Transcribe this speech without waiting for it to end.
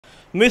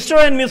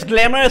Mr. and Miss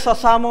Glamorous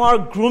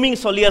Assamor grooming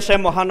চলি আছে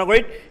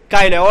মহানগৰীত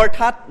কাইলে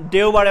অৰ্থাৎ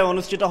দেওবাৰে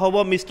অনুষ্ঠিত হ'ব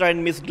Mr. and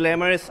Miss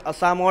Glamorous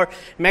Assamor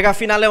mega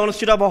finale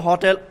অনুষ্ঠিত হ'ব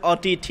হোটেল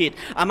অতিথিত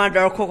আমাৰ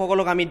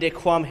দৰ্শকসকলক আমি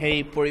দেখুৱাম হেই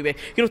পৰিৱেশ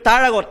কিন্তু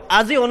তাৰ আগত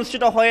আজি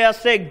অনুষ্ঠিত হৈ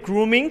আছে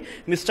grooming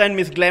Mr. and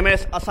Miss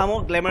Glamorous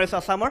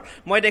Assamor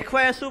মই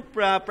দেখুৱাই আছো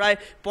প্ৰায়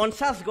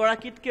 50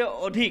 গৰাকীতকৈ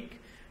অধিক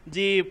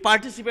যি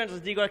পাৰ্টিসিপেন্টস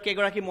যি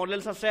কেগৰাকী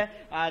মডেলস আছে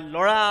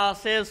লৰা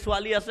আছে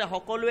ছোৱালী আছে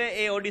সকলোৱে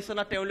এই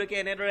অডিশনত তেওঁলোকে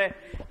এনেদৰে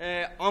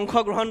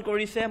অংশগ্ৰহণ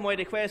কৰিছে মই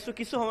দেখুৱাই আছো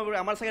কিছু সময়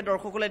আমাৰ সাকে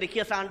দৰ্শকসকলে দেখি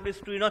আছে আনপ্লে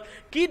স্ক্ৰিনত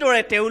কি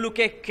দৰে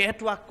তেওঁলোকে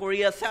কেটৱাক কৰি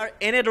আছে আৰু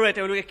এনেদৰে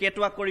তেওঁলোকে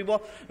কেটৱাক কৰিব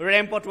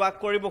ৰেম্পত ৱাক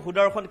কৰিব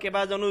হুদৰখন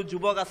কেবাজনো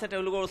যুৱক আছে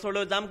তেওঁলোকৰ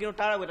ওচৰলৈ যাম কিন্তু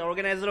তাৰ আগতে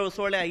অৰ্গানাইজাৰৰ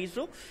ওচৰলৈ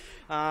আহিছো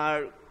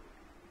আৰু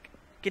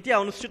কেতিয়া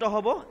অনুষ্ঠিত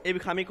হ'ব এই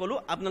বিষয়ে আমি কলো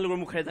আপোনালোকৰ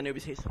মুখেৰে জানিব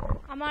বিচাৰিছো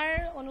আমাৰ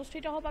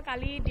অনুষ্ঠিত হ'ব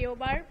কালি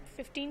দেওবাৰ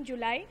 15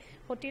 জুলাই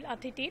হোটেল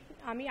অতিথিত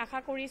আমি আশা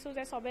কৰিছো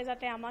যে সবে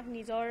যাতে আমাক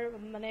নিজৰ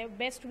মানে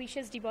বেষ্ট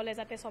উইশেছ দিবলে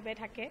যাতে সবে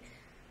থাকে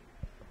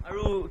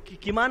আৰু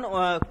কিমান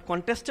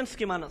কন্টেস্টেন্টস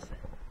কিমান আছে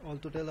অল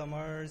টোটাল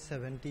আমাৰ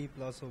 70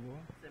 প্লাস হ'ব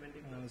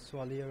 70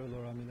 ছোৱালী আৰু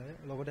ল'ৰা মিলাই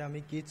লগতে আমি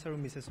কিডছ আৰু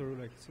মিছেছৰো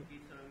ৰাখিছো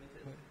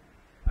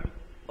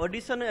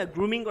অডিশন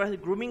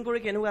গ্ৰুমিং কৰি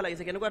কেনেকুৱা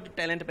লাগিছে কেনেকুৱা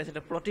টেলেন্ট পাইছে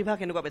প্ৰতিভা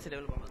কেনেকুৱা পাইছে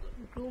তেওঁলোকৰ মাজত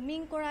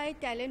গ্ৰুমিং কৰাই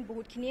টেলেন্ট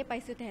বহুতখিনিয়ে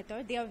পাইছো তেহেতৰ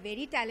দে R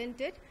very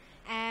talented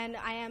and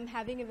I am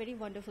having A very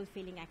wonderful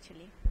feeling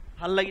actually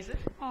ভাল লাগিছে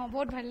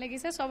বহুত ভাল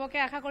লাগিছে সবকে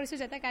আশা কৰিছো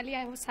যাতে কালি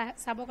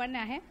চাবৰ কাৰণে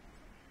আহে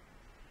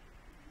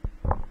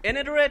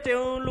এনেদৰে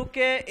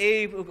তেওঁলোকে এই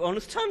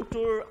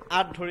অনুষ্ঠানটোৰ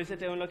আত ধৰিছে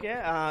তেওঁলোকে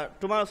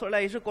তোমাৰ ওচৰলৈ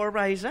আহিছো ক'ৰ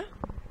পৰা আহিছা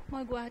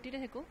মই গুৱাহাটীতে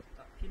থাকো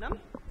কি নাম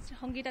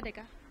সংগীতা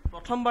ডেকা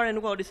প্ৰথমবাৰ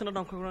এনেকুৱা অডিশনত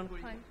অংশগ্ৰহণ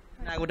কৰিছে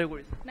না আগতে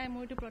কৰিছে নাই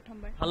মইতো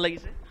প্ৰথমবাৰ ভাল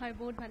লাগিছে হয়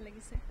বহুত ভাল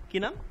লাগিছে কি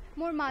নাম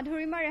মোৰ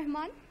মাধুৰিমা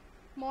ৰহমান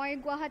মই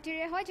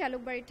গুৱাহাটীৰে হয়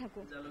জালুকবাৰীত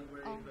থাকো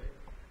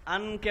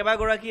আন কেবা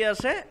গৰাকী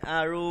আছে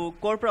আৰু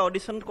ক'ৰ পৰা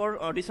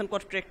অডিশন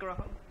ক'ত ট্ৰেক কৰা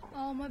হ'ল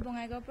মই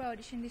বঙাইগাঁৱৰ পৰা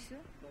অডিশন দিছো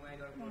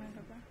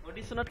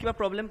অডিশনত কিবা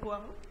প্ৰবলেম পোৱা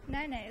হ'ল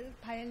নাই নাই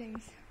ভালে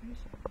লাগিছে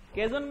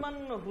কেজনমান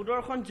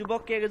হুদৰখন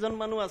যুৱক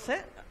কেজনমানো আছে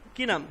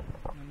কি নাম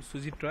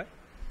সুজিত ৰয়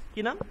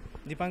কি নাম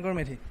দীপাংকৰ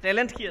মেধি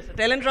টেলেন্ট কি আছে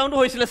টেলেন্ট ৰাউণ্ড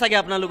হৈছিলে চাগে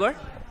আপোনালোকৰ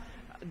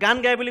গান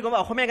গাই বুলি ক'ব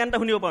অসমীয়া গান এটা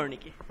শুনিব পাৰো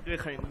নেকি দুই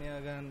এখাৰি অসমীয়া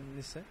গান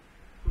নিশ্চয়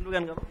কোনটো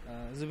গান গাব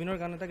জুবিনৰ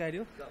গান এটা গাই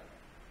দিও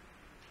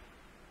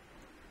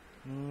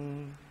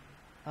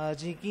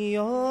আজি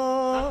কিয়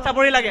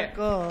চাপৰি লাগে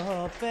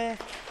কপে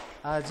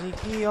আজি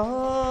কিয়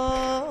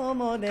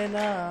মনে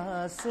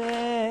নাছে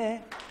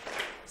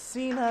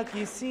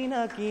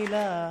চিনাকি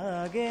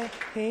লাগে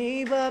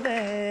সেইবাবে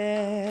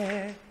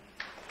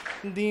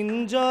দিন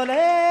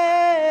জ্বলে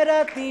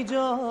ৰাতি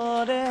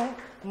জ্বলে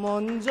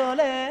মন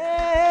জ্বলে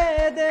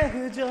দেহ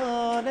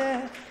জ্বলে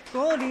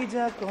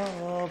কলিজা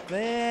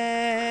কপে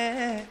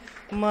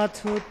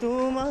মাথো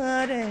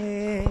তোমাৰে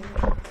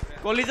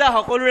কলিজা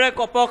সকলোৰে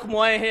কপক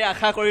মই সেই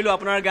আশা কৰিলো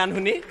আপোনাৰ গান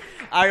শুনি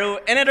আৰু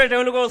এনেদৰে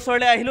তেওঁলোকৰ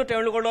ওচৰলৈ আহিলো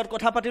তেওঁলোকৰ লগত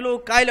কথা পাতিলো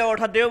কাইলৈ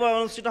অৰ্থাৎ দেওবাৰ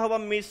অনুষ্ঠিত হ'ব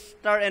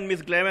Mr. and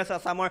Miss Glamorous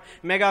Assamor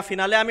mega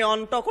finale আমি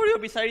অন্ত কৰিব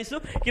বিচাৰিছো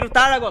কিন্তু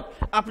তাৰ আগত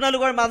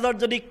আপোনালোকৰ মাজত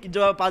যদি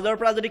পাজৰ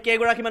পৰা যদি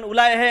কেইগৰাকীমান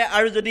ওলাই আহে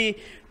আৰু যদি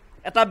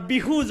এটা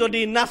বিহু যদি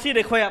নাচি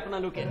দেখুৱাই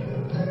আপোনালোকে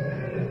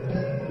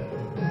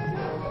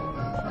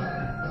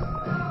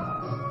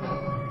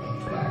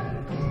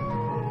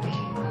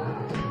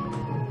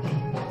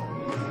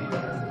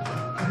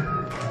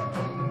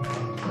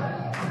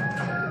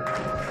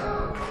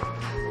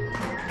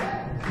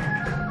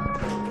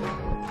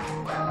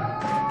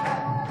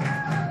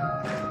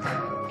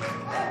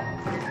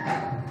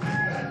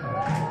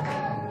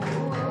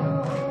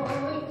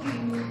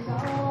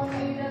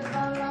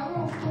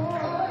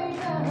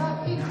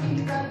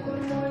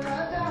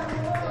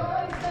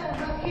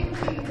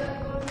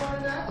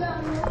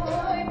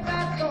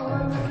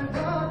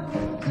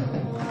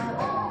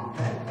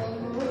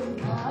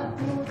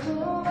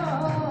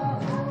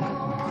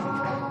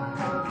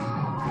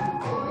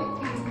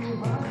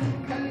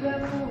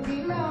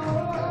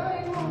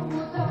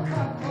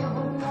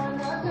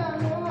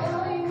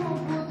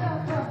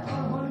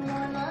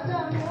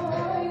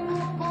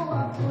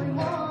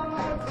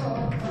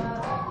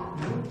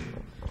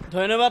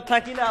ধন্যবাদ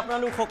থাকিলে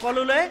আপোনালোক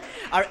সকলোলৈ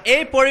আৰু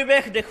এই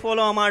পৰিৱেশ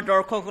দেখুৱালো আমাৰ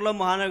দৰ্শকসকলক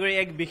মহানগৰীৰ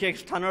এক বিশেষ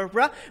স্থানৰ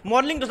পৰা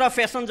মডেলিং তথা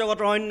ফেশ্বন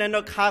জগতৰ অন্যান্য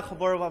খা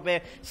খবৰৰ বাবে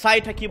চাই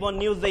থাকিব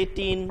নিউজ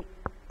 18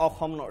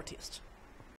 অসম নৰ্থ ইষ্ট